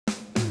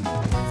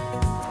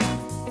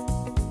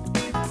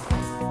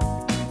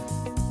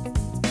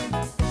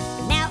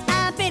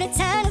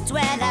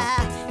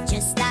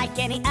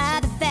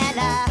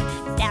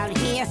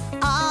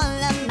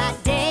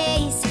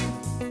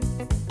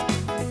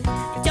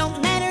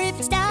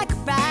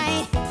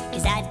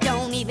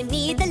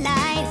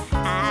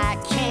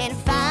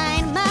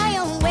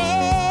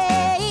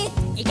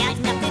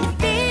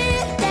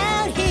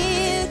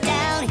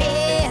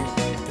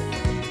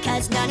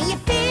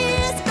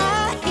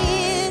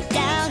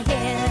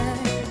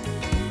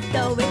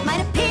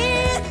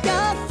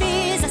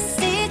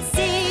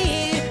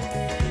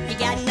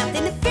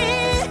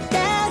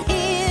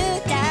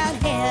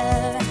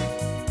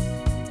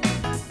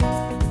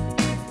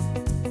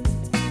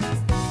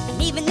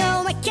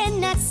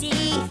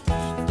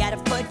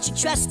put your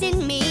trust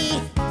in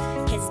me,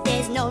 'cause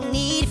there's no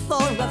need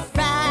for a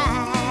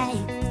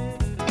fright.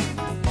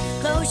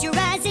 Close your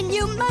eyes and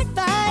you might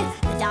find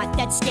the dark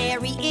that's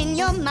scary in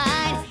your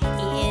mind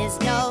is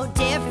no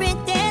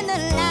different than